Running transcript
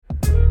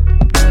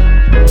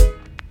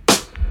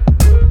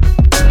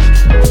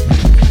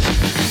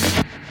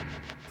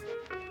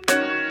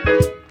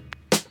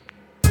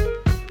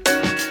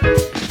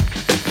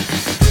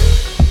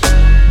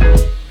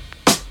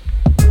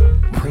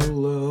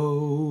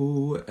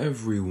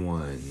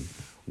everyone.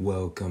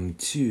 Welcome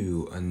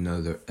to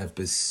another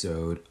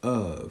episode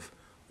of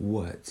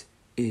What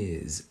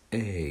is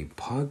a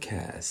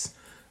Podcast?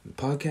 The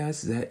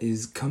podcast that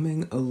is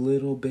coming a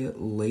little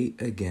bit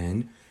late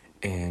again,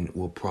 and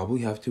we'll probably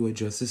have to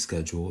adjust the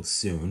schedule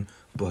soon,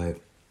 but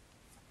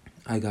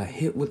I got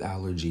hit with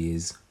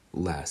allergies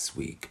last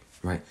week,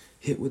 right?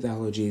 Hit with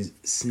allergies,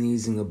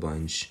 sneezing a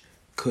bunch,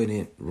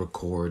 couldn't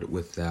record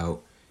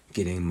without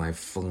getting my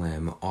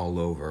phlegm all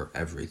over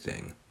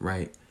everything,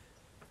 right?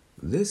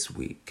 This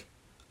week,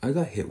 I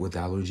got hit with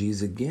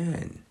allergies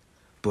again,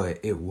 but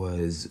it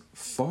was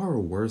far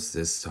worse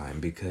this time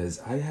because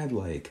I had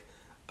like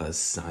a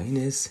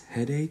sinus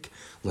headache.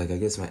 Like I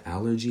guess my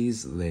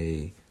allergies,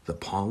 the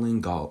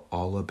pollen got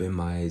all up in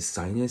my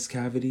sinus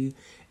cavity,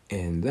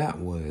 and that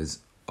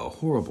was a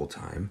horrible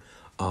time.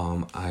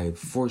 I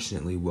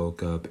fortunately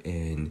woke up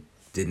and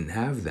didn't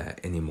have that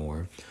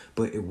anymore,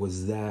 but it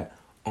was that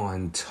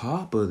on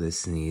top of the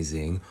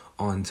sneezing,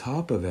 on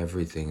top of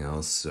everything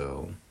else,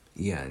 so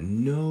yeah,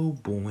 no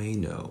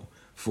bueno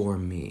for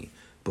me.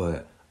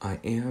 But I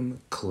am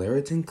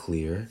Claritin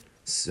clear,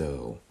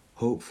 so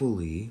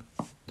hopefully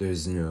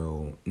there's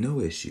no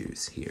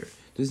issues here.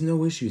 There's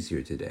no issues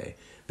here today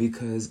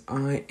because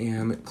I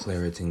am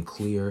Claritin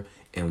clear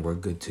and we're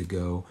good to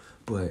go.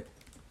 But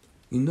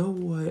you know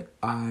what?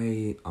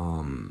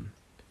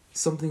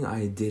 Something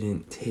I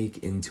didn't take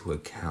into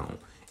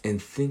account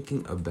and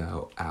thinking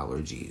about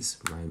allergies,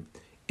 right,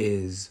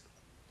 is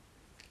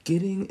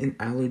getting an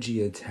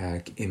allergy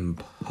attack in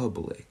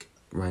public,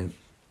 right?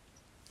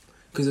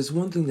 Because it's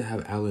one thing to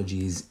have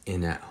allergies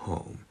in at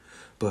home,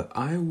 but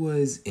I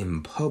was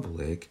in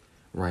public,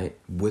 right,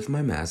 with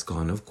my mask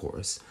on, of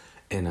course,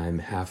 and I'm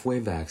halfway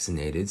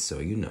vaccinated, so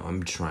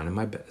I'm trying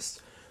my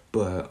best.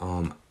 But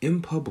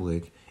in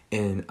public,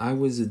 and I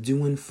was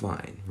doing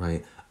fine,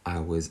 right? I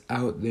was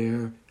out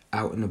there,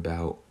 out and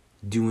about,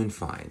 doing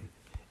fine.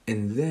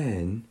 And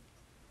then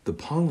the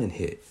pollen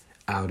hit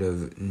out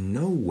of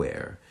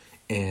nowhere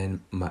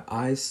and my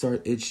eyes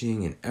start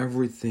itching and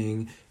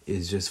everything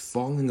is just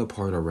falling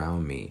apart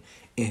around me.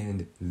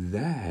 And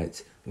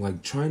that,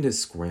 like trying to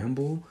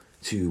scramble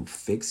to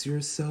fix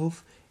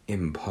yourself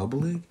in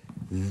public,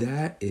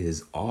 that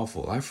is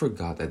awful. I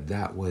forgot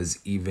that was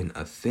even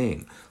a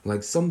thing.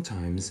 Like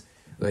sometimes,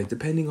 like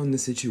depending on the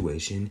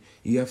situation,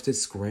 you have to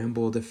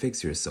scramble to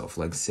fix yourself.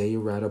 Like say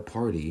you're at a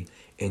party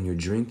and you're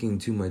drinking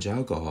too much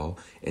alcohol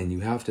and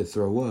you have to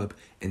throw up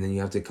and then you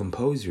have to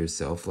compose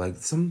yourself. Like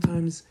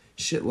sometimes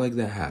shit like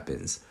that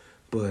happens.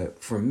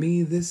 But for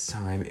me this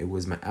time, it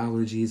was my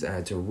allergies. I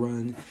had to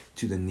run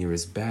to the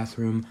nearest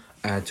bathroom.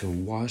 I had to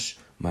wash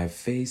my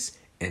face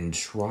and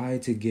try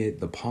to get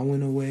the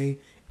pollen away.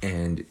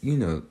 And you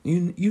know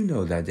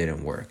that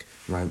didn't work,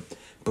 right?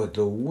 But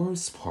the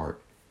worst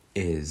part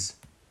is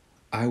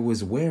I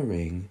was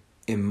wearing,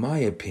 in my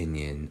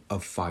opinion, a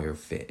fire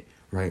fit,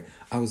 right?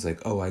 I was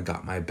like, I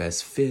got my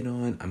best fit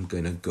on. I'm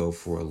going to go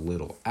for a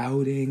little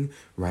outing,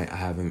 right? I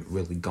haven't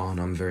really gone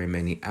on very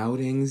many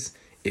outings,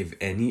 if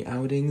any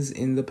outings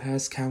in the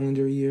past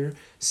calendar year.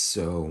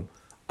 So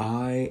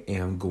I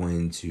am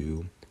going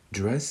to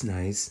dress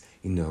nice,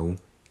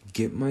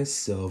 get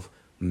myself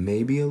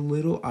maybe a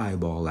little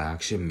eyeball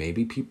action.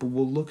 Maybe people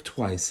will look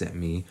twice at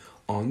me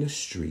on the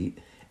street,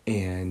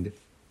 and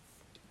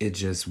it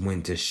just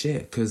went to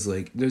shit. Because,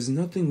 there's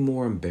nothing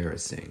more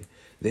embarrassing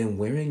than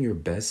wearing your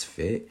best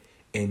fit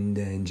and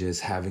then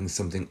just having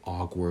something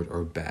awkward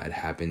or bad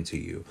happen to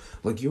you.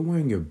 Like, you're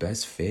wearing your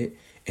best fit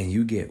and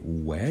you get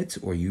wet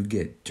or you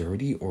get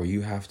dirty or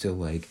you have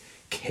to,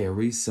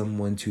 carry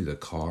someone to the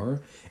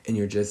car and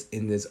you're just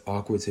in this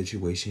awkward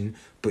situation,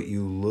 but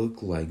you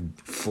look like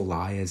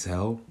fly as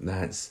hell.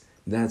 That's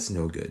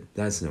no good.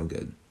 That's no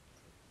good.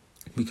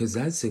 Because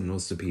that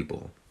signals to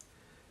people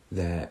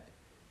that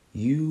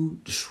you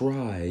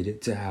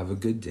tried to have a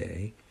good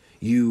day.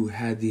 You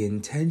had the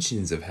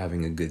intentions of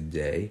having a good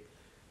day,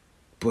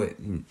 but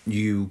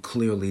you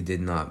clearly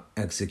did not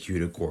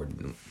execute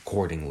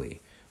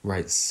accordingly,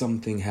 right?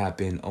 Something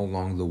happened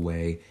along the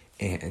way,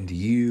 and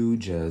you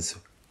just,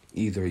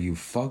 either you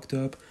fucked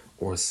up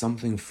or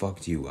something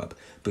fucked you up.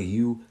 But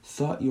you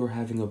thought you were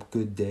having a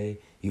good day,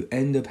 you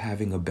end up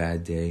having a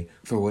bad day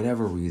for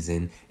whatever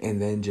reason,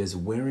 and then just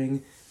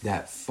wearing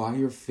that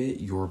fire fit,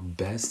 your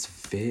best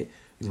fit,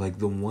 like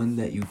the one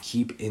that you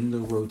keep in the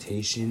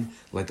rotation,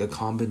 like a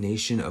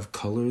combination of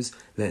colors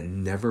that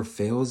never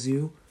fails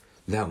you.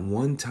 That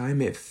one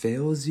time it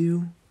fails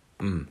you,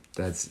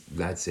 that's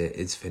it.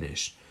 It's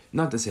finished.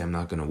 Not to say I'm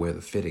not going to wear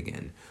the fit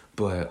again,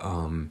 but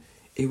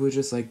it was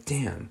just like,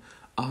 damn,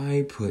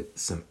 I put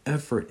some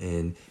effort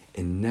in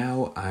and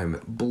now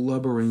I'm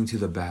blubbering to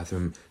the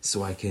bathroom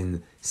so I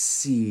can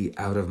see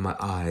out of my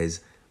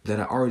eyes that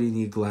I already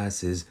need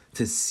glasses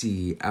to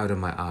see out of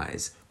my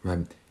eyes,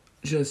 right?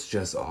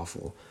 Just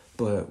awful.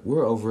 But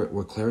we're over it.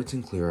 We're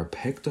Claritin clear. I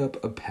picked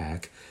up a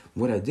pack.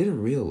 What I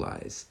didn't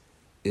realize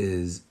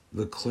is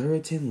the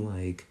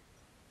Claritin,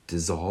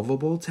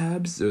 dissolvable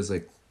tabs. There's,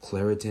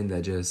 Claritin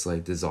that just,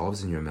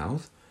 dissolves in your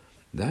mouth.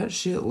 That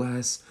shit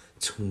lasts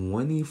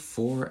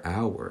 24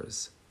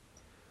 hours.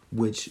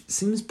 which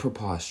seems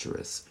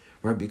preposterous,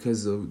 right?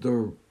 Because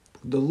the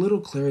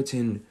little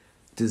Claritin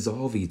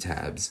Dissolve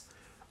tabs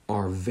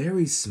are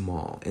very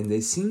small and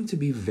they seem to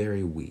be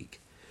very weak.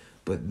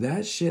 But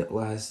that shit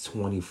lasts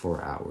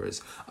 24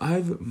 hours.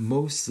 I've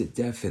most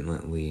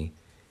definitely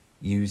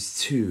used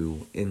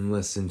 2 in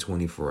less than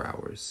 24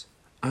 hours.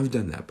 I've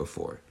done that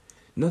before.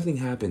 Nothing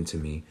happened to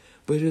me,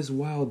 but it is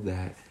wild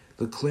that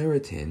the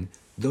Claritin,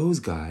 those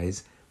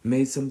guys,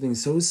 made something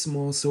so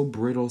small, so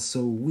brittle,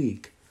 so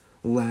weak,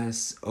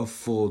 lasts a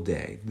full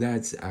day.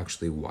 That's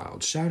actually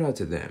wild. Shout out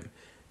to them.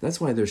 That's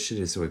why their shit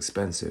is so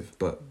expensive,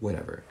 but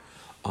whatever.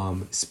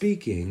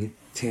 Speaking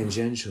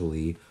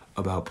tangentially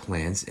about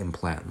plants and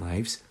plant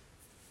lives,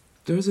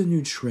 there's a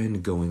new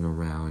trend going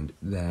around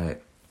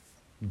that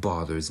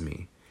bothers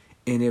me.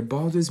 And it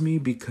bothers me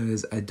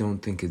because I don't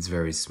think it's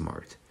very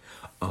smart.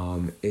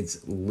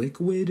 It's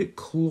liquid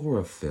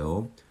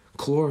chlorophyll,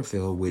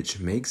 which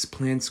makes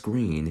plants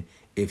green,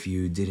 if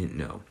you didn't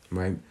know,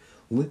 right?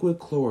 Liquid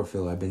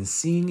chlorophyll, I've been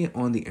seeing it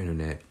on the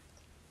internet.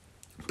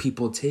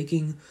 People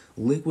taking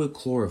liquid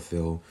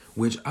chlorophyll,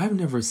 which I've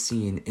never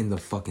seen in the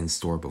fucking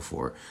store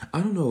before.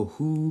 I don't know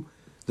who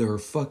their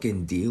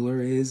fucking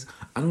dealer is.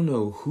 I don't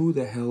know who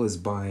the hell is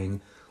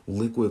buying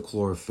liquid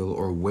chlorophyll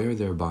or where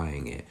they're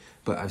buying it.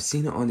 But I've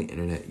seen it on the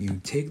internet. You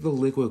take the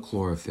liquid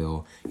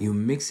chlorophyll, you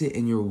mix it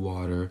in your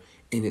water,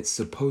 and it's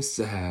supposed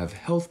to have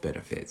health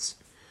benefits.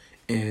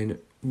 And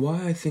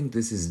why I think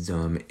this is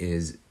dumb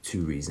is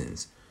 2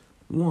 reasons.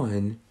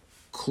 1,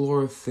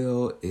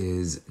 chlorophyll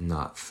is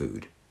not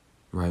food,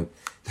 right?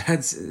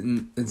 It's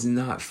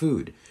not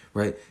food,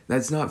 right?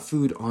 That's not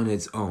food on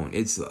its own.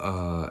 It's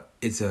a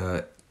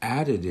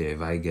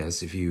additive, I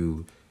guess, if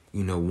you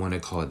want to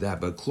call it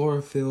that. But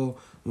chlorophyll,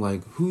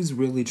 like, who's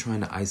really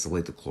trying to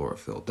isolate the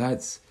chlorophyll?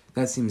 That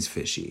seems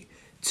fishy.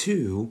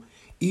 2,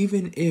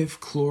 even if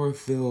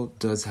chlorophyll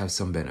does have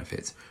some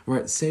benefits,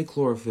 right? Say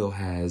chlorophyll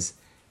has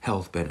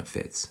health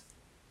benefits.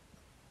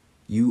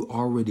 You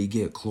already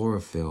get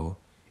chlorophyll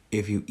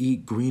if you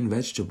eat green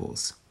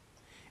vegetables.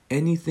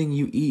 Anything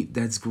you eat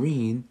that's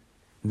green,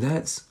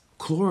 that's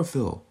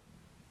chlorophyll,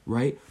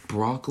 right?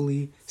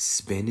 Broccoli,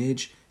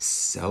 spinach,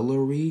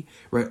 celery,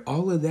 right?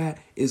 All of that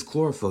is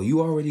chlorophyll. You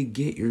already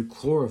get your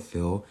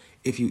chlorophyll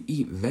if you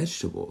eat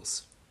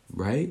vegetables,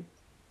 right?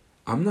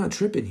 I'm not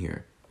tripping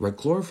here, right?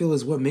 Chlorophyll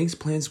is what makes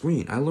plants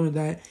green. I learned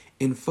that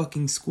in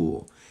fucking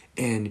school.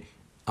 And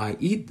I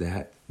eat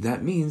that.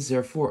 That means,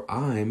 therefore,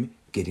 I'm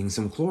getting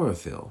some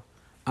chlorophyll.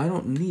 I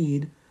don't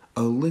need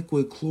a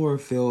liquid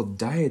chlorophyll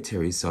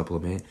dietary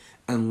supplement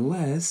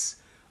unless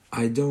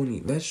I don't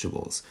eat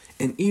vegetables.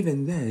 And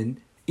even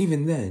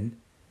then,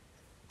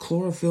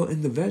 chlorophyll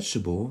in the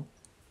vegetable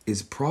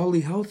is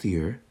probably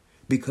healthier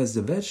because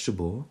the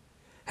vegetable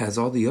has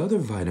all the other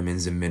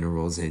vitamins and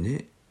minerals in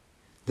it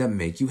that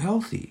make you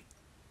healthy.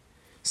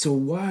 So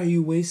why are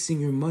you wasting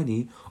your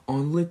money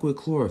on liquid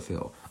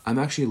chlorophyll? I'm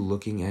actually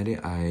looking at it.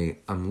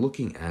 I'm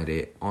looking at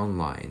it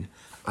online.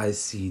 I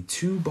see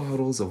 2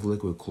 bottles of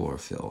liquid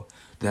chlorophyll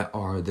that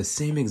are the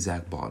same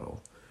exact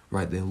bottle,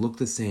 right? They look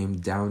the same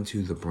down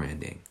to the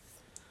branding.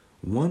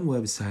 One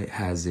website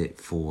has it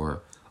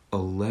for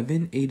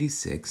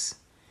 $11.86,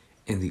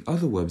 and the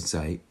other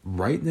website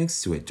right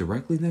next to it,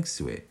 directly next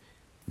to it,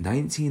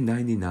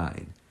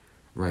 $19.99,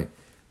 right?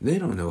 They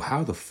don't know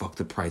how the fuck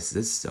to price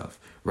this stuff,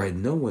 right?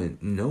 No one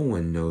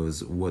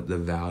knows what the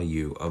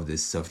value of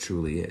this stuff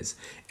truly is.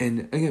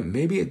 And again,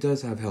 maybe it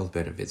does have health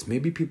benefits.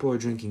 Maybe people are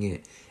drinking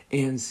it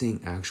and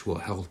seeing actual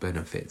health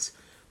benefits.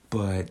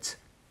 But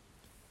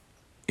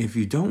if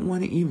you don't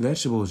want to eat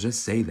vegetables,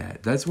 just say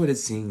that. That's what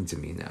it's saying to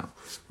me now,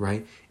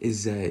 right?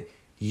 Is that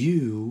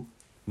you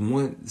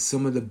want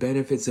some of the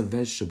benefits of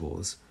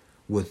vegetables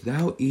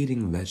without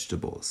eating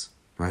vegetables,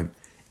 right?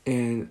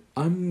 And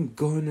I'm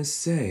going to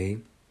say,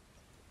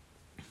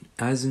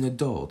 as an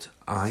adult,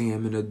 I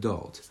am an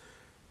adult.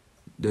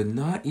 The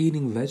not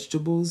eating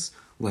vegetables,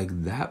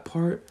 like that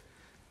part,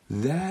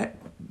 that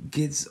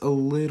gets a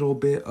little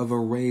bit of a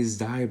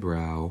raised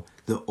eyebrow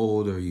the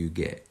older you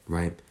get,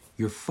 right?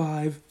 You're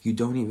 5, you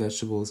don't eat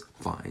vegetables,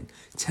 fine.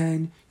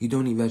 10, you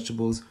don't eat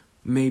vegetables,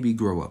 maybe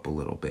grow up a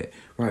little bit,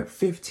 right?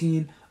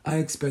 15, I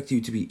expect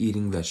you to be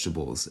eating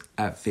vegetables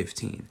at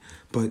 15.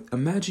 But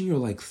imagine you're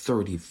like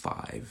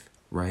 35,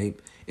 right?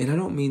 And I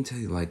don't mean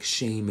to like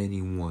shame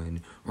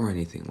anyone or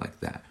anything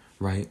like that,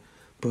 right?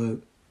 But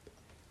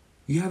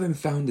you haven't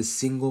found a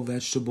single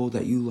vegetable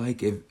that you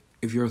like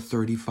if you're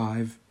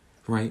 35,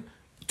 right?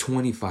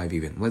 25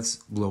 even.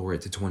 Let's lower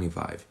it to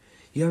 25.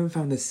 You haven't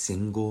found a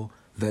single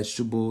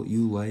vegetable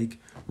you like,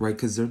 right?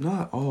 Because they're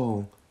not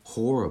all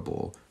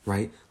horrible,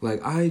 right?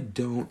 Like, I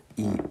don't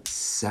eat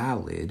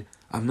salad.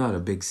 I'm not a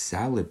big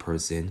salad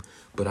person,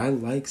 but I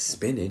like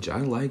spinach. I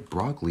like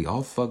broccoli.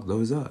 I'll fuck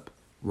those up,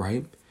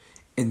 right?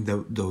 And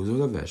those are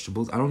the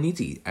vegetables. I don't need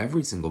to eat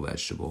every single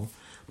vegetable,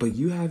 but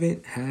you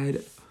haven't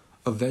had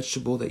a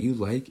vegetable that you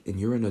like and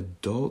you're an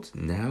adult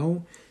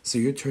now, so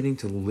you're turning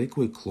to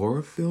liquid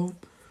chlorophyll,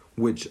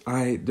 which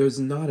there's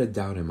not a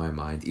doubt in my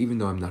mind, even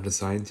though I'm not a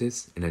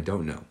scientist and I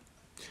don't know.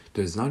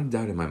 There's not a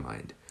doubt in my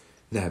mind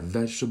that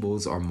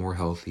vegetables are more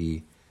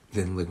healthy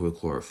than liquid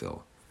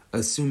chlorophyll,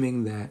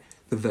 assuming that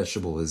the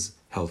vegetable is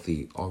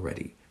healthy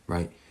already,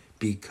 right?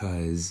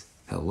 Because,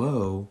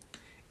 hello,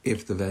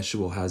 if the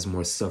vegetable has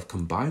more stuff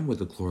combined with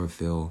the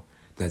chlorophyll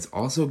that's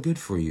also good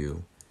for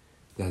you,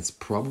 that's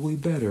probably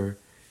better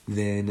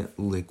than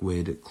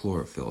liquid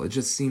chlorophyll. It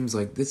just seems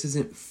like this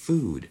isn't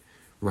food,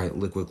 right?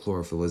 Liquid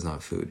chlorophyll is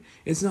not food.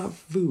 It's not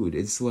food.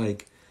 It's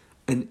like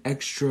an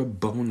extra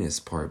bonus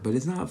part, but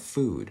it's not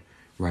food,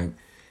 right?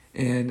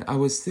 And I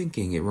was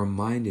thinking, it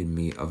reminded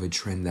me of a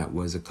trend that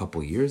was a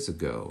couple years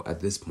ago at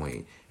this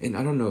point, and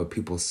I don't know if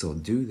people still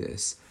do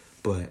this,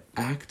 but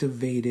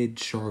activated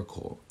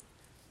charcoal.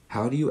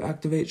 How do you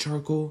activate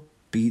charcoal?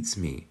 Beats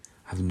me.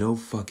 I have no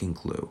fucking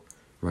clue,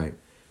 right?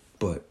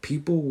 But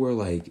people were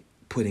like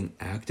putting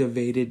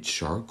activated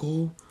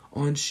charcoal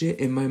on shit,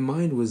 and my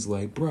mind was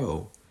like,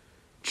 bro,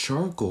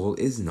 charcoal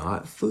is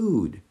not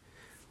food.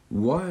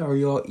 Why are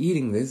y'all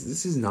eating this?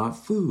 This is not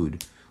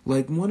food.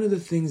 Like, one of the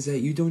things that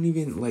you don't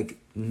even, like,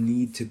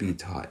 need to be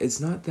taught. It's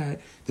not that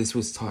this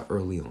was taught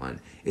early on.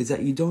 It's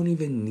that you don't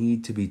even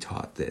need to be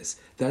taught this.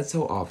 That's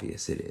how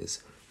obvious it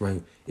is,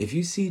 right? If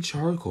you see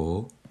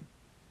charcoal,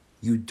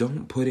 you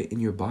don't put it in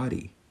your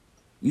body.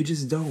 You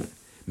just don't.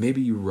 Maybe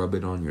you rub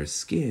it on your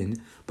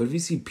skin, but if you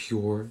see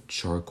pure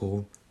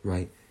charcoal,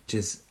 right,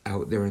 just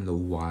out there in the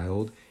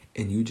wild,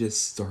 and you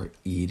just start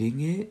eating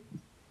it,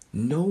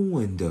 no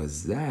one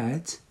does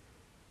that.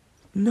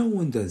 No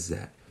one does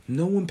that.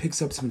 No one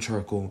picks up some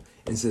charcoal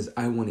and says,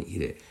 I want to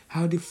eat it.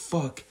 How the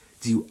fuck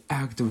do you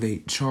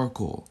activate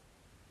charcoal?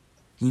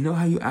 You know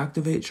how you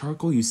activate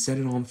charcoal? You set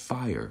it on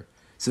fire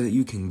so that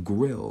you can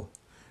grill.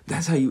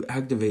 That's how you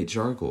activate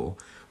charcoal,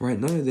 right?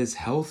 None of this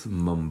health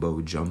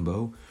mumbo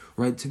jumbo,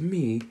 right? To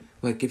me,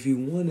 like, if you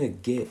want to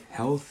get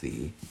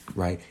healthy,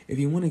 right? If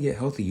you want to get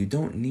healthy, you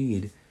don't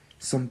need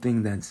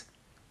something that's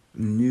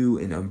new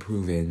and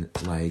unproven,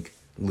 like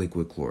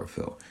liquid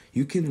chlorophyll.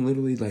 You can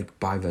literally, like,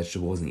 buy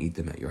vegetables and eat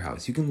them at your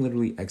house. You can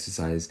literally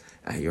exercise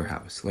at your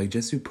house. Like,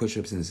 just do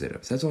push-ups and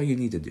sit-ups. That's all you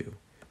need to do,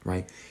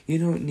 right? You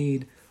don't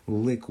need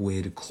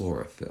liquid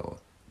chlorophyll,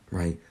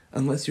 right?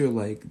 Unless you're,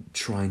 like,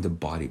 trying to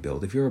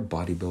bodybuild. If you're a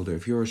bodybuilder,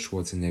 if you're a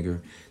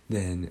Schwarzenegger,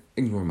 then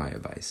ignore my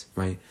advice,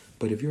 right?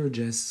 But if you're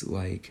just,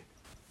 like,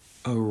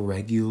 a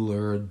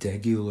regular,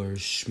 degular,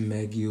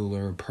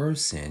 schmegular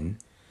person,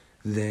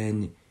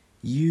 then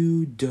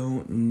you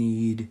don't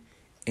need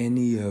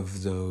any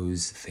of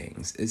those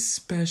things,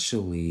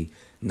 especially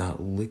not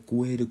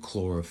liquid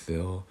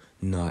chlorophyll,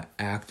 not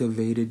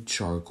activated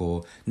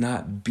charcoal,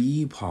 not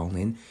bee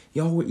pollen.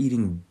 Y'all were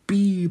eating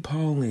bee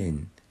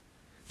pollen.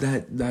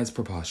 That's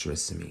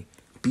preposterous to me.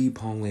 Bee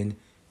pollen,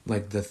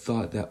 like the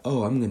thought that,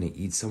 oh, I'm going to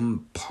eat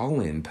some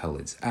pollen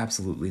pellets.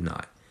 Absolutely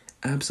not.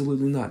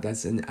 Absolutely not.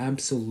 That's an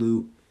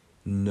absolute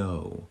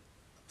no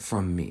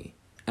from me.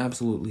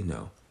 Absolutely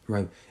no.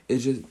 Right?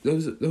 It's just,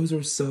 those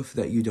are stuff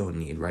that you don't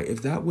need, right?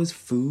 If that was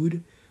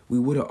food, we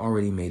would have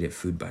already made it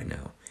food by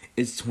now.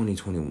 It's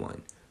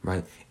 2021,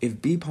 right?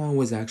 If bee pollen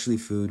was actually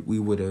food, we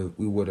would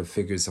have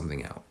figured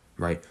something out,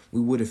 right?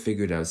 We would have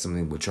figured out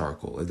something with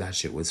charcoal if that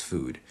shit was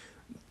food.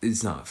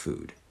 It's not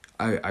food.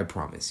 I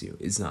promise you,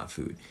 it's not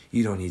food.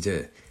 You don't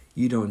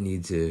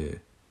need to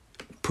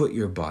put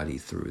your body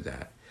through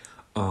that.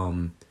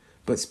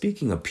 But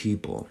speaking of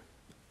people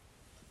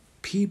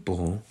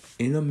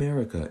in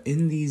America,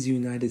 in these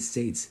United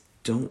States,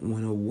 don't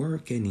want to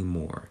work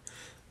anymore.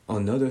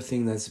 Another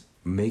thing that's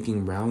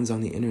making rounds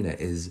on the internet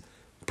is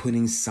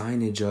putting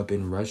signage up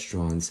in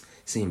restaurants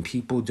saying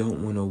people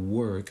don't want to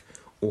work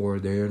or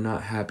they're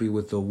not happy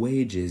with the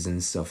wages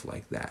and stuff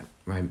like that,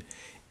 right?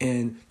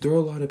 And there are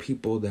a lot of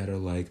people that are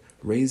like,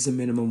 raise the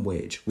minimum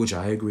wage, which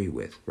I agree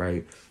with,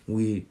 right?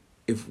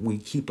 If we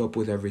keep up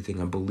with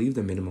everything, I believe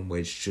the minimum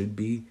wage should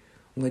be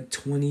like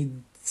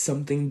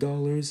 $20-something,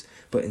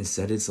 but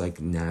instead it's like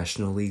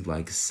nationally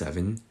like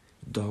 $7.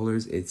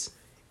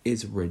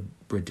 It's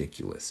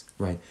ridiculous,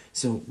 right?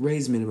 So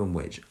raise minimum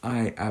wage.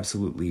 I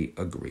absolutely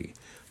agree.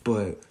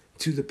 But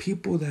to the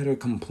people that are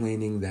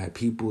complaining that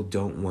people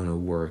don't want to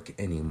work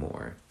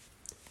anymore,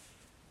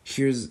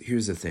 here's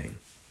the thing.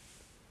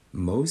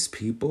 Most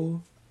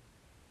people,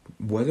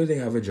 whether they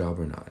have a job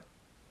or not,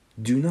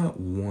 do not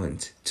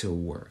want to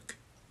work,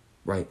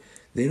 right?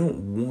 They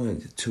don't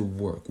want to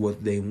work.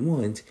 What they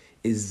want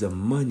is the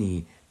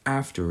money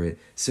after it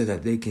so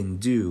that they can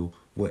do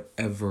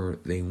whatever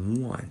they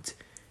want.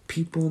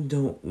 People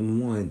don't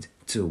want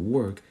to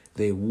work.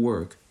 They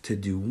work to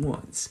do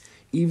wants.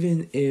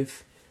 Even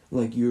if,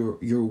 like,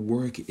 your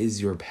work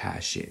is your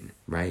passion,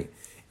 right?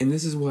 And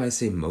this is why I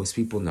say most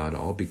people, not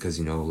all, because,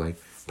 you know, like,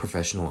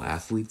 professional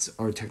athletes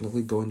are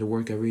technically going to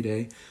work every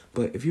day.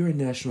 But if you're a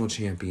national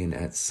champion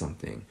at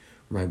something,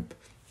 right,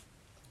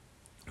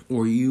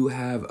 or you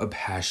have a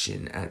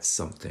passion at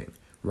something,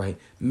 right,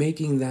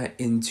 making that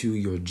into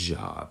your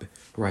job,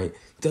 right,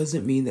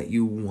 doesn't mean that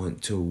you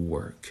want to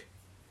work.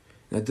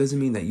 That doesn't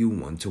mean that you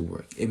want to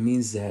work. It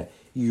means that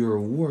your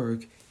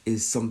work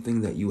is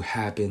something that you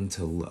happen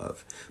to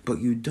love, but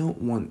you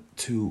don't want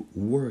to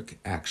work,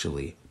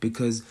 actually,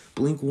 because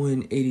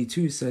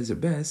Blink-182 says it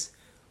best: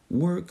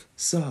 work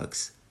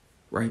sucks.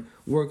 right?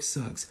 Work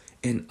sucks.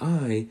 And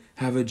I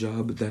have a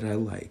job that I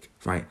like,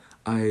 right?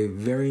 I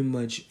very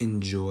much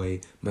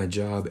enjoy my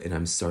job, and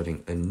I'm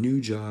starting a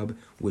new job,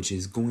 which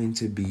is going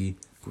to be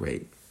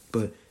great.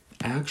 But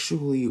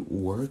actually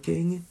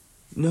working,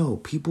 no,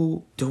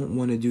 people don't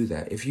want to do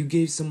that. If you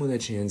gave someone a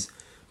chance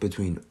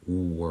between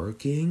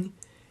working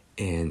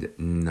and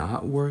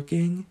not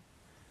working,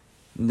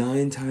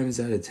 9 times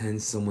out of 10,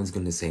 someone's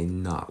going to say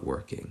not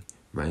working,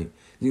 right?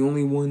 The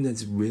only one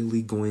that's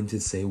really going to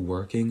say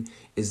working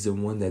is the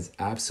one that's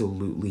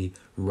absolutely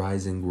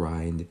rise and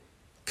grind,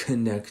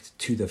 connect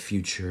to the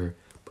future,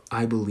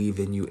 I believe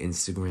in you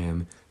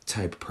Instagram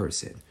type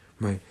person,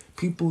 right?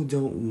 People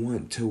don't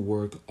want to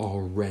work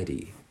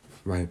already,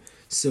 right?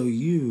 So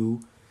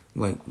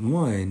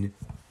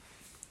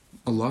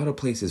a lot of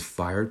places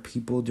fired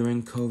people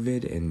during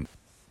COVID, and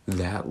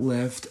that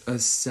left a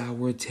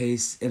sour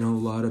taste in a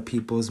lot of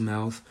people's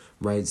mouth,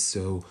 right?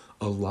 So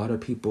a lot of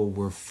people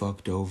were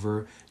fucked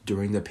over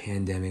during the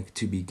pandemic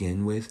to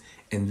begin with,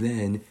 and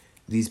then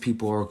these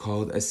people are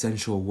called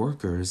essential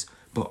workers,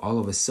 but all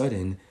of a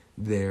sudden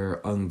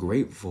they're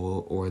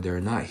ungrateful or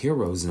they're not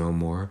heroes no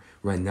more,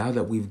 right? Now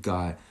that we've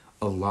got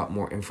a lot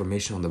more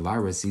information on the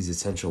virus, these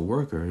essential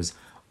workers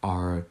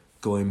are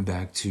going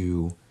back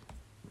to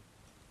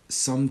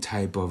some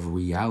type of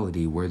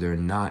reality where they're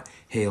not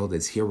hailed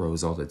as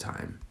heroes all the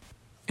time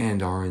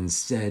and are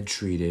instead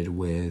treated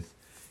with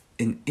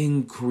an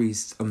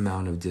increased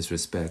amount of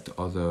disrespect,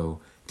 although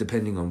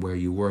depending on where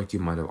you work, you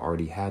might have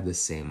already had the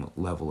same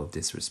level of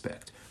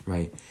disrespect,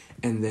 right?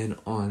 And then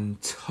on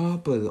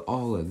top of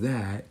all of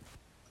that,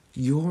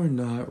 you're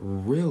not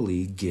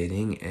really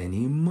getting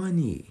any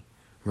money,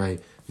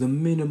 right? The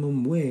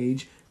minimum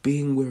wage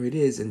being where it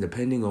is, and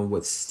depending on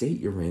what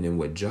state you're in and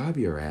what job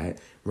you're at,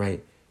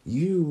 right,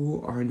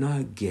 you are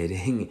not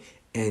getting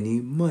any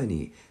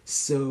money.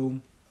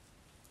 So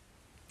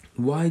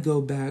why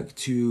go back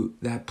to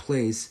that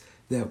place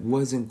that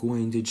wasn't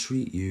going to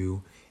treat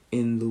you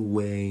in the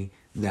way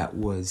that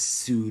was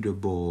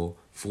suitable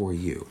for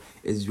you?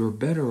 You're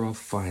better off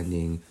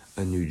finding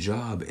a new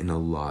job in a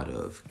lot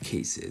of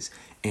cases.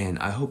 And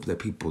I hope that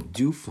people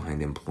do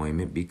find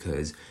employment,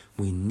 because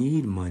we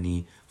need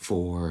money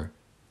for,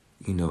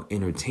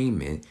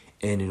 entertainment.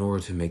 And in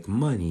order to make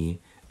money,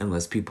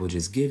 unless people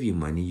just give you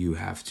money, you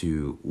have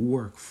to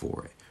work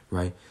for it,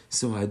 right?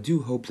 So I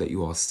do hope that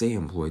you all stay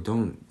employed.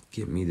 Don't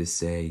get me to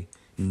say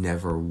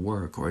never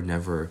work or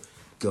never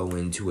go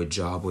into a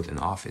job with an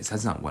office.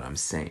 That's not what I'm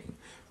saying,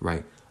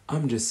 right?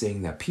 I'm just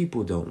saying that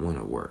people don't want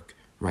to work,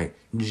 right?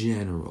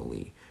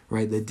 Generally,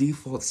 right? The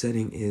default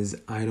setting is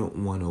I don't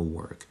want to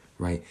work,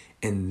 right?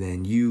 And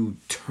then you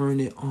turn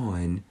it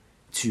on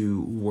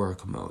to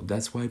work mode.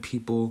 That's why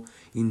people,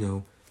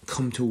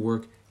 come to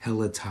work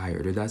hella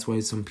tired, or that's why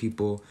some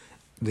people,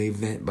 they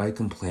vent by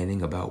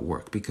complaining about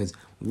work, because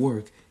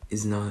work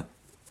is not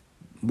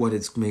what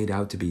it's made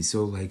out to be.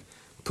 So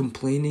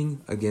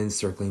complaining, again,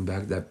 circling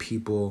back, that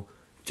people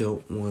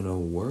don't want to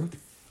work,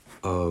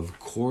 of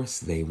course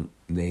they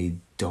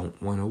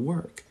don't want to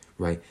work,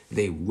 right?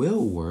 They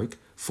will work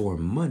for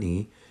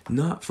money,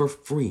 not for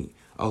free.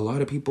 A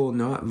lot of people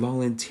not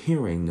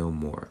volunteering no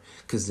more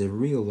because they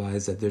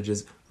realize that they're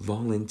just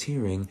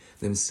volunteering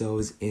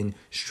themselves in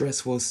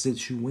stressful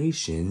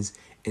situations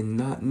and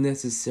not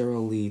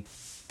necessarily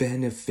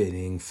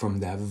benefiting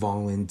from that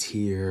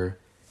volunteer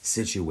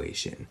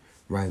situation,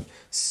 right?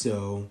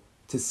 So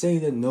to say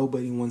that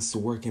nobody wants to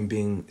work and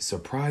being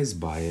surprised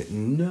by it,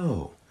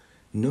 no.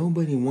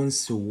 Nobody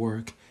wants to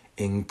work,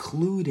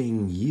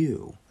 including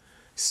you.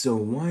 So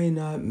why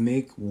not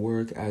make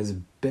work as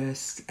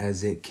best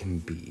as it can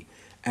be,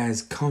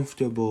 as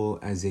comfortable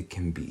as it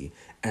can be,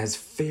 as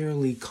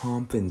fairly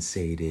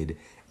compensated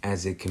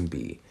as it can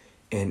be?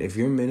 And if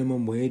your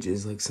minimum wage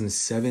is some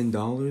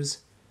 $7,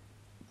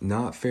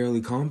 not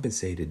fairly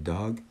compensated,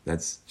 dog.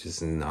 That's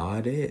just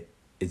not it.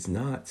 It's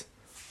not.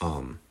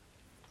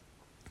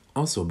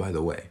 Also, by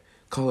the way,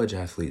 college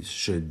athletes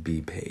should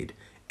be paid.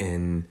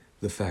 And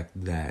the fact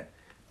that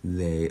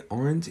they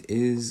aren't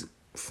is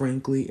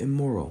frankly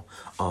immoral.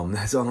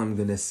 That's all I'm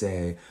going to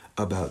say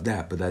about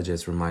that. But that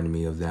just reminded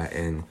me of that.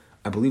 And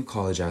I believe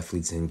college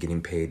athletes and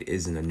getting paid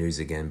is in the news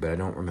again, but I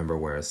don't remember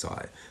where I saw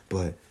it.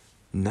 But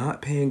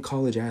not paying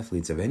college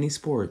athletes of any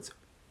sports,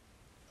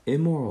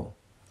 immoral.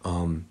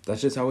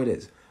 That's just how it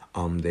is.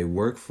 They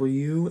work for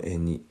you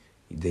and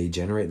they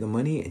generate the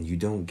money and you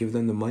don't give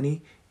them the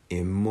money.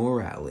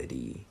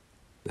 Immorality.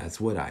 That's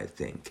what I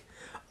think.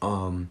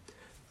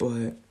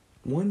 But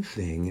one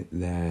thing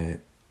that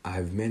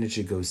I've managed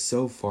to go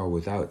so far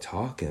without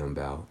talking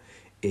about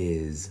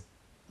is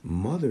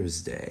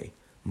Mother's Day.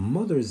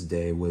 Mother's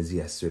Day was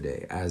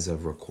yesterday as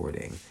of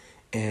recording.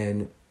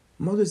 And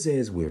Mother's Day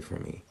is weird for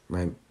me,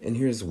 right? And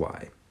here's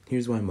why.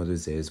 Here's why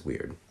Mother's Day is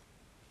weird.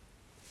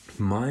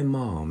 My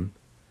mom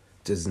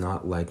does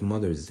not like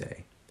Mother's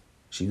Day.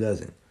 She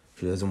doesn't.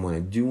 She doesn't want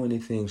to do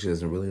anything. She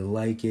doesn't really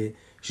like it.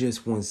 She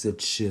just wants to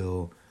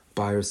chill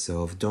by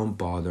herself. Don't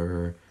bother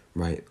her,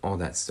 right? All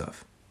that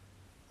stuff.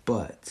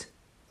 But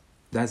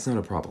that's not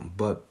a problem.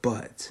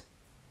 But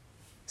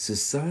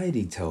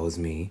society tells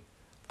me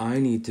I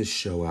need to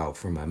show out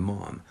for my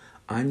mom.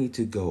 I need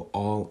to go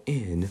all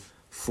in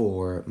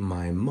for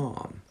my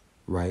mom,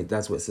 right?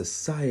 That's what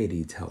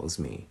society tells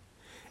me.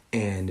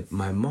 And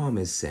my mom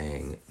is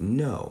saying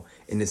no.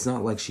 And it's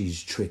not like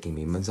she's tricking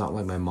me. It's not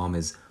like my mom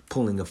is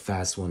pulling a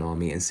fast one on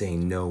me and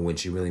saying no when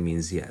she really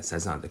means yes.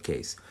 That's not the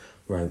case,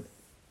 right?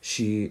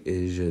 She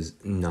is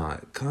just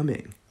not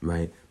coming,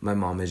 right? My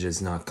mom is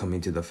just not coming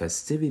to the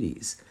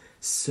festivities.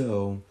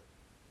 So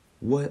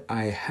what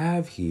I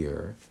have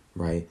here,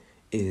 right,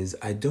 is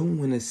I don't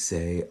want to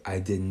say I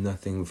did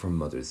nothing for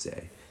Mother's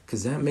Day,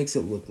 because that makes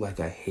it look like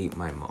I hate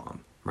my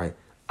mom, right?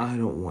 I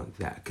don't want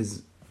that,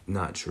 because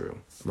not true,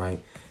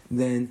 right?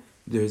 Then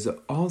there's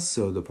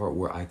also the part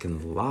where I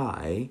can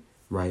lie,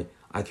 right?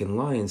 I can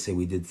lie and say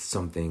we did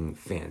something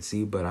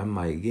fancy, but I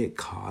might get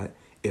caught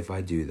if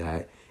I do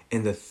that.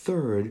 And the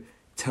third,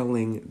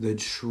 telling the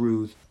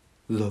truth,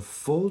 the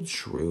full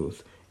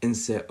truth, and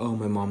say, oh,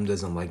 my mom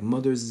doesn't like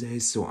Mother's Day,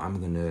 so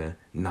I'm gonna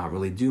not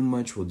really do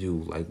much. We'll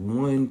do like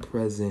one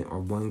present or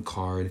one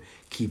card,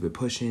 keep it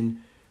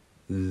pushing.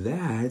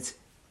 That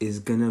is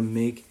gonna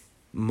make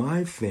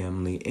my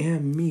family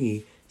and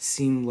me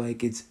seem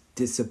like it's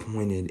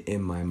disappointed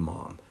in my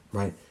mom,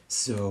 right?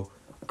 So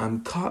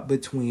I'm caught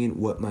between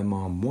what my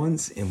mom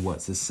wants and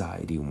what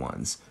society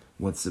wants.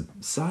 What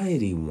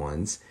society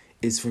wants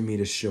is for me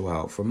to show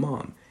out for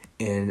mom.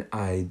 And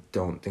I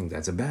don't think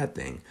that's a bad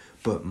thing.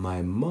 But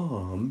my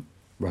mom,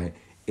 right,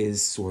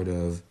 is sort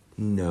of,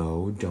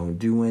 no, don't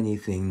do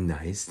anything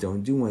nice.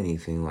 Don't do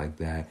anything like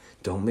that.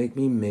 Don't make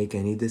me make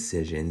any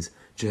decisions.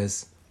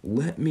 Just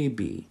let me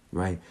be,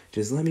 right?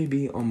 Just let me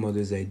be on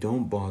Mother's Day.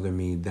 Don't bother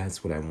me.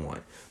 That's what I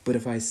want. But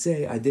if I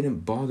say I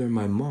didn't bother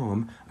my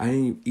mom, I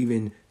didn't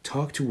even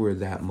talk to her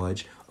that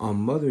much on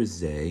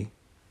Mother's Day,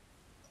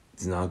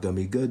 it's not going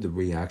to be good. The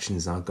reaction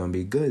is not going to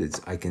be good.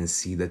 I can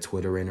see the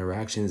Twitter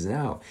interactions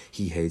now.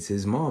 He hates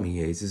his mom. He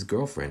hates his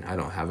girlfriend. I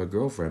don't have a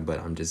girlfriend, but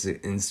I'm just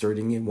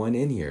inserting one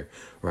in here,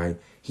 right?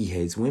 He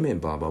hates women,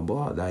 blah, blah,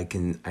 blah. I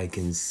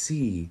can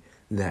see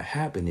that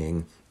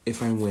happening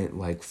if I went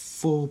like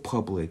full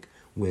public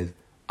with,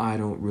 I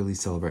don't really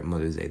celebrate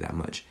Mother's Day that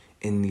much.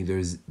 And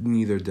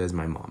neither does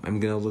my mom. I'm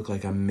going to look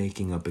like I'm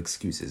making up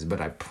excuses, but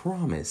I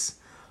promise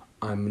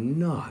I'm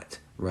not,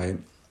 right?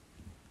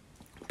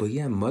 But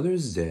yeah,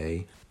 Mother's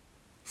Day,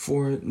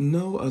 for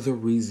no other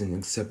reason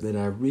except that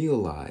I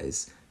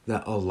realize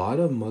that a lot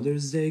of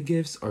Mother's Day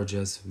gifts are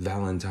just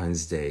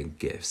Valentine's Day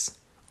gifts.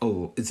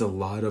 Oh, it's a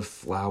lot of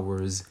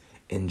flowers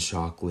and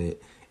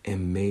chocolate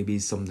and maybe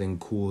something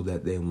cool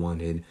that they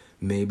wanted.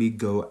 Maybe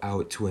go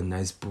out to a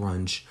nice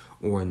brunch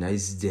or a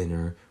nice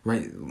dinner,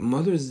 right?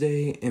 Mother's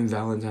Day and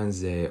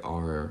Valentine's Day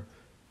are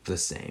the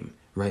same,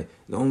 right?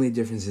 The only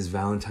difference is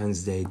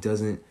Valentine's Day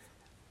doesn't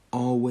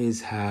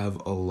always have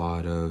a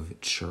lot of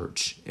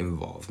church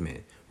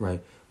involvement,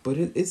 right? But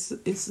it's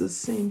the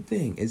same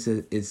thing. It's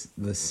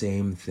the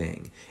same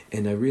thing.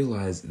 And I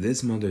realized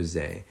this Mother's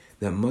Day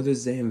that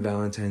Mother's Day and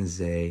Valentine's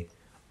Day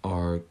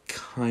are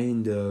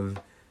kind of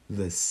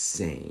the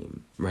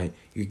same, right?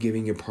 You're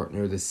giving your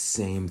partner the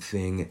same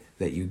thing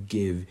that you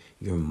give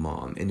your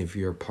mom. And if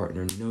your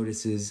partner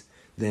notices,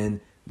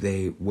 then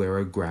they wear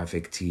a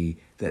graphic tee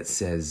that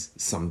says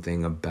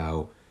something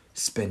about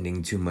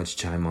spending too much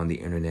time on the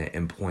internet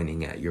and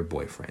pointing at your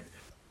boyfriend.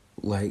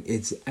 Like,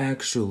 it's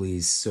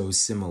actually so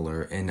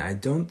similar, and I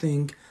don't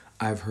think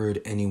I've heard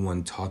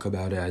anyone talk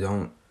about it. I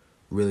don't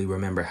really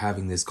remember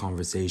having this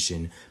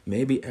conversation.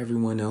 Maybe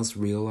everyone else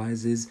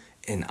realizes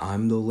and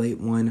I'm the late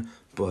one,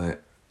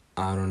 but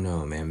I don't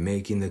know, man.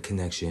 Making the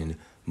connection,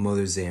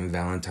 Mother's Day and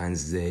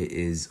Valentine's Day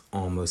is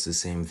almost the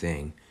same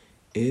thing.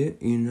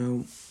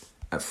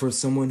 For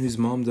someone whose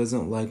mom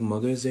doesn't like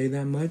Mother's Day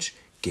that much,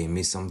 gave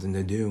me something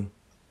to do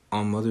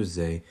on Mother's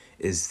Day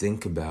is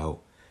think about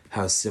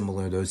how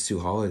similar those two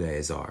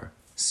holidays are.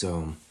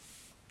 So,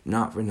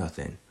 not for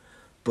nothing.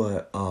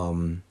 But,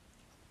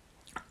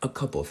 a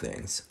couple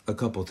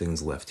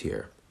things left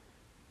here.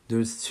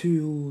 There's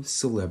two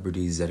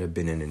celebrities that have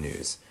been in the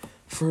news.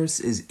 First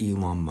is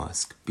Elon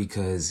Musk,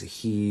 because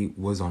he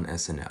was on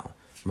SNL,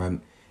 right?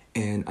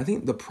 And I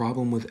think the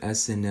problem with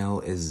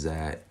SNL is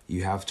that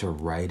you have to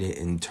write it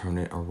and turn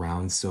it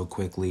around so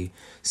quickly.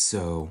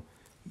 So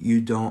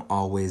you don't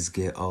always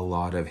get a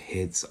lot of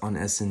hits on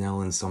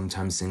SNL, and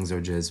sometimes things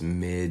are just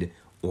mid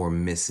or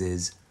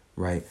misses,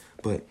 right?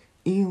 But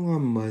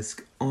Elon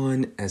Musk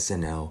on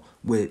SNL,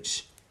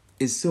 which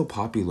is still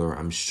popular,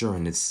 I'm sure,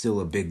 and it's still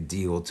a big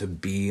deal to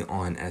be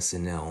on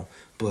SNL.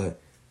 But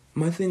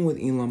my thing with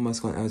Elon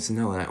Musk on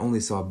SNL, and I only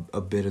saw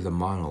a bit of the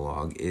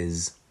monologue,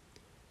 is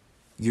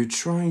you're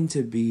trying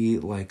to be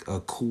like a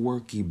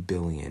quirky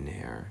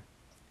billionaire.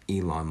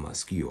 Elon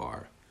Musk, you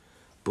are.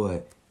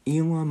 But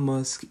Elon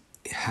Musk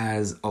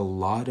has a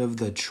lot of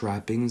the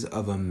trappings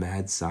of a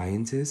mad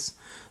scientist.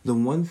 The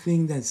one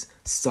thing that's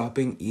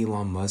stopping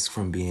Elon Musk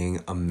from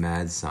being a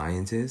mad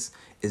scientist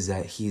is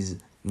that he's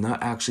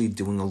not actually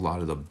doing a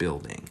lot of the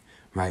building,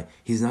 right?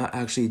 He's not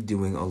actually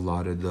doing a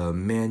lot of the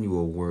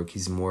manual work.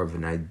 He's more of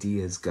an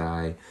ideas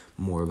guy,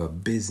 more of a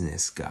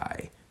business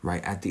guy,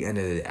 right? At the end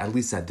of the day, at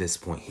least at this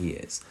point he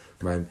is,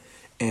 right?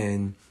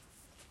 And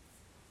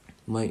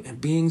like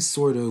being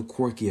sort of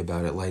quirky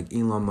about it, like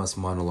Elon Musk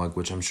monologue,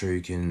 which I'm sure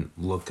you can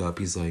look up.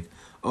 He's like,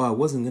 "Oh, I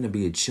wasn't gonna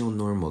be a chill,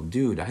 normal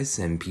dude. I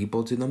send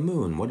people to the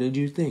moon. What did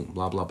you think?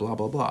 Blah blah blah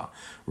blah blah."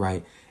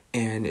 Right?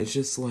 And it's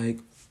just like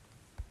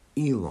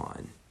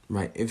Elon,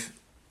 right? If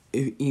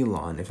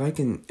Elon, if I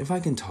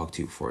can talk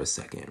to you for a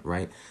second,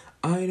 right?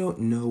 I don't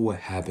know what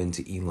happened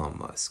to Elon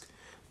Musk,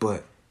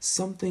 but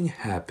something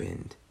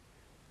happened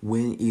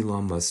when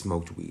Elon Musk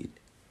smoked weed.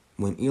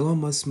 When Elon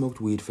Musk smoked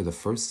weed for the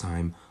first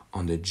time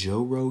on the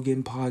Joe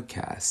Rogan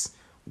podcast,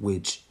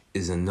 which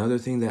is another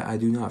thing that I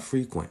do not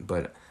frequent,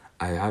 but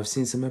I have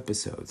seen some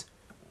episodes.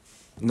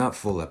 Not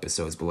full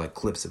episodes, but like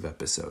clips of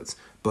episodes.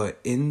 But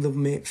in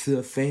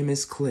the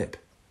famous clip,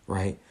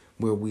 right,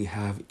 where we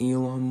have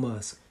Elon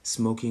Musk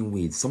smoking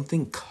weed,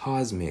 something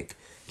cosmic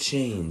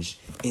changed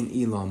in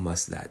Elon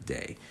Musk that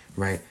day,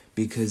 right?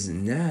 Because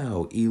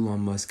now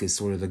Elon Musk is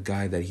sort of the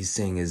guy that he's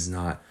saying is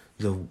not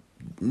the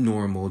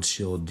normal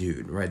chill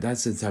dude, right?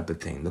 That's the type of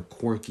thing, the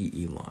quirky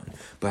Elon.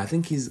 But I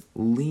think he's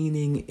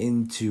leaning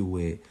into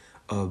it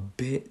a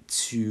bit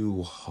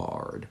too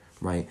hard,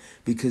 right?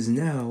 Because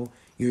now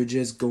you're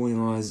just going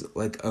on as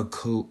like a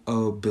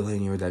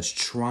billionaire that's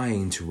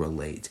trying to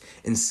relate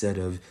instead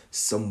of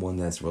someone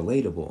that's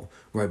relatable,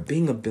 right?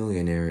 Being a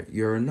billionaire,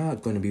 you're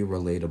not going to be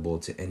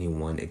relatable to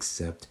anyone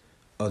except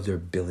other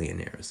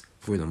billionaires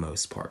for the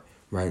most part,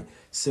 right?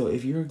 So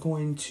if you're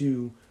going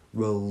to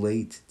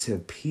relate to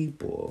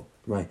people,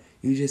 right,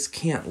 you just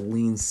can't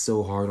lean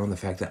so hard on the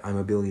fact that I'm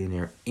a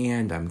billionaire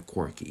and I'm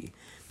quirky,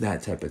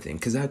 that type of thing,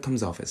 because that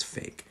comes off as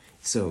fake.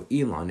 So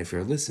Elon, if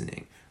you're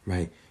listening,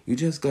 right, you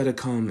just gotta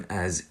come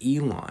as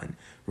Elon,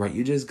 right?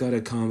 You just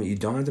gotta come. You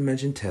don't have to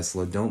mention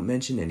Tesla. Don't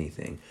mention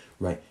anything,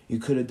 right? You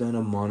could have done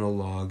a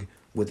monologue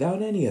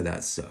without any of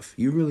that stuff.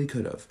 You really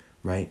could have,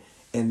 right?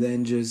 And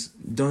then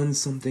just done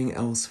something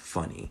else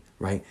funny,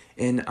 right?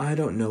 And I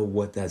don't know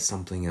what that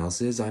something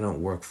else is. I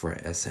don't work for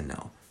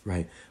SNL,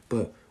 right?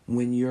 But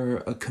when you're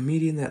a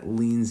comedian that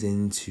leans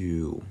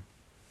into,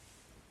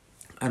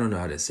 I don't know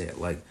how to say it,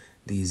 like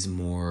these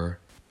more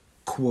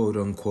quote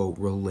unquote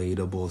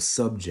relatable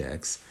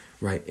subjects,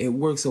 right? It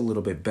works a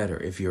little bit better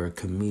if you're a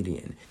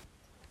comedian.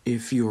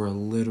 If you're a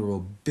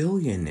literal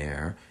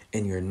billionaire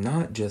and you're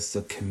not just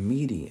a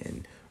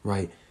comedian,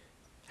 right?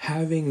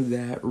 Having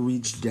that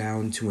reach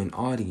down to an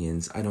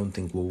audience, I don't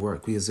think will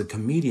work, because a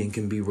comedian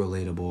can be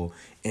relatable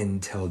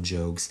and tell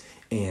jokes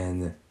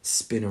and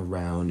spin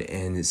around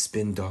and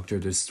spin doctor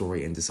the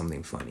story into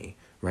something funny,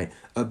 right?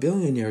 A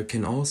billionaire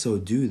can also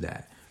do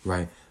that,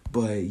 right?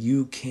 But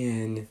you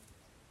can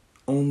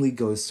only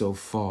go so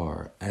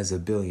far as a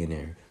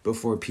billionaire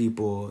before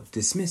people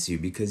dismiss you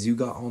because you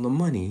got all the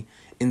money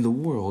in the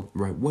world,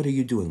 right? What are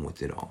you doing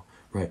with it all,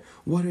 right?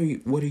 What are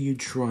you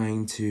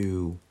trying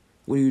to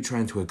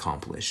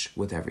accomplish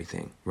with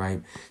everything,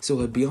 right? So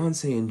like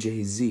Beyonce and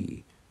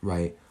Jay-Z,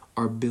 right,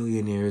 are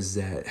billionaires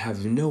that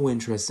have no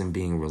interest in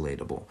being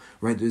relatable,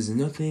 right? There's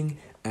nothing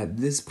at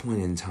this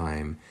point in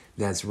time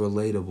that's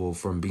relatable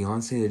from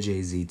Beyonce to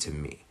Jay-Z to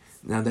me.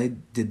 Now,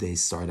 did they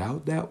start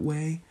out that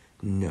way?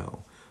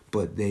 No.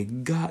 But they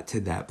got to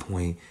that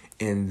point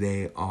and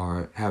they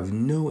have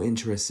no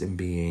interest in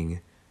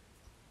being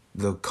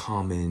the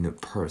common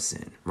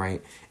person,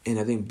 right? And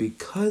I think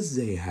because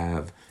they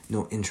have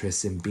no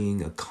interest in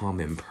being a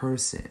common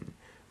person,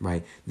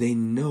 right, they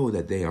know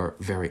that they are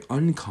very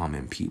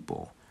uncommon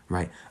people,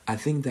 right? I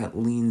think that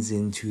leans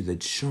into the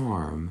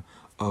charm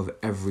of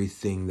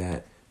everything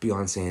that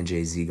Beyonce and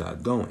Jay-Z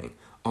got going.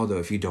 Although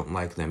if you don't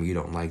like them, you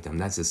don't like them.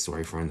 That's a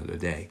story for another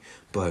day.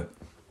 But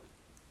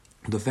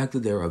the fact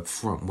that they're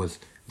upfront with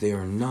they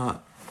are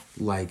not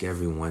like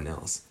everyone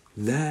else,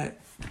 that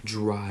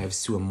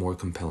drives to a more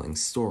compelling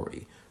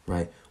story,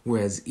 right?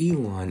 Whereas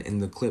Elon in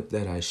the clip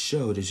that I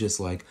showed is just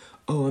like,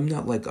 oh, I'm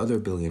not like other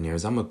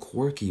billionaires. I'm a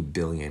quirky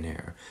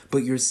billionaire.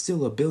 But you're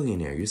still a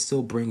billionaire. You're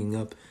still bringing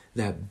up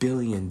that $1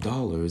 billion,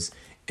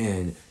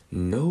 and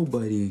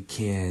nobody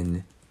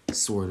can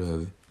sort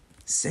of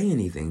say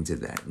anything to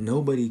that.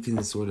 Nobody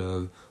can sort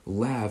of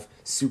laugh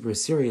super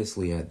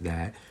seriously at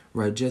that,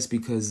 right? Just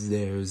because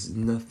there's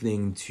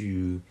nothing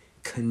to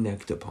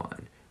connect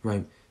upon,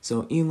 right?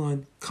 So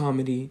Elon,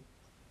 comedy,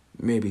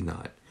 maybe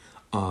not.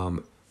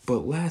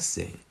 But last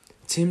thing,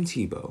 Tim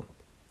Tebow,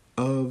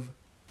 of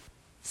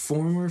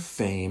former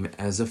fame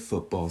as a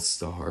football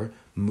star,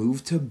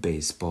 moved to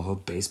baseball.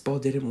 Baseball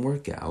didn't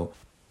work out,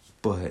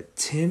 but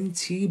Tim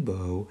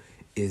Tebow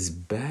is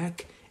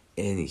back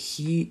and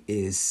he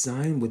is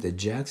signed with the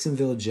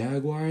Jacksonville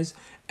Jaguars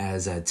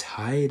as a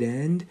tight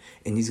end,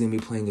 and he's going to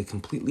be playing a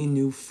completely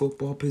new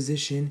football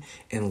position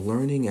and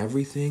learning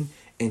everything,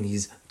 and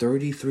he's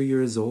 33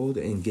 years old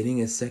and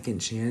getting a second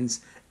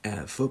chance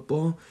at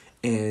football.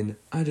 And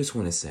I just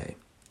want to say,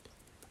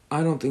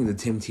 I don't think the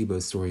Tim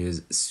Tebow story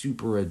is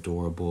super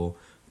adorable,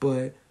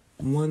 but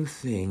one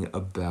thing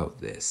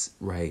about this,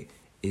 right,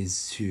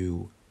 is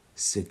to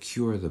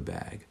secure the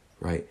bag,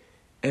 right?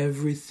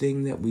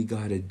 Everything that we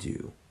got to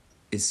do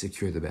is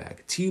secure the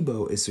bag.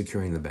 Tebow is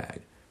securing the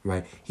bag,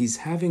 right? He's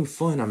having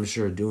fun, I'm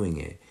sure, doing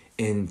it.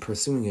 and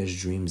pursuing his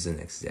dreams the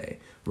next day,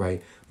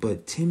 right?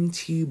 But Tim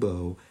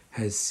Tebow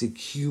has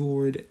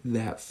secured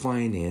that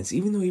finance,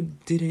 even though he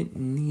didn't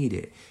need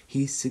it.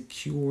 He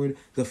secured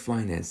the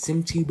finance.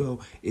 Tim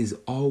Tebow is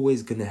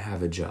always going to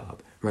have a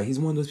job, right? He's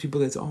one of those people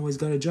that's always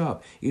got a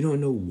job. You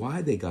don't know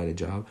why they got a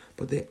job,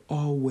 but they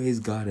always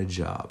got a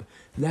job.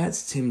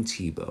 That's Tim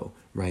Tebow,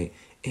 right?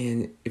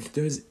 And if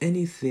there's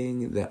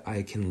anything that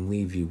I can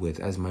leave you with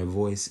as my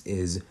voice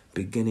is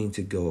beginning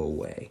to go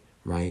away,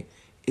 right?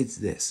 It's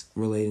this,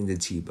 relating to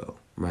Tebow,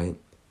 right?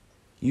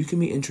 You can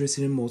be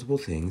interested in multiple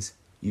things.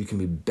 You can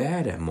be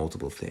bad at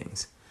multiple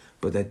things.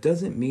 But that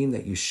doesn't mean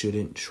that you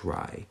shouldn't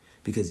try.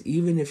 Because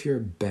even if you're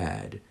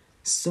bad,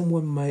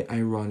 someone might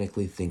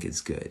ironically think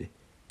it's good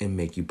and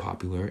make you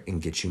popular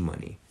and get you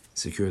money.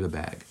 Secure the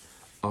bag.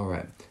 All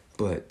right.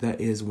 But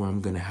that is where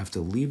I'm going to have to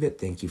leave it.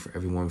 Thank you for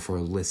everyone for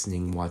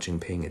listening, watching,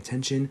 paying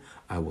attention.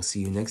 I will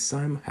see you next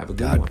time. Have a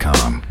good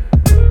one.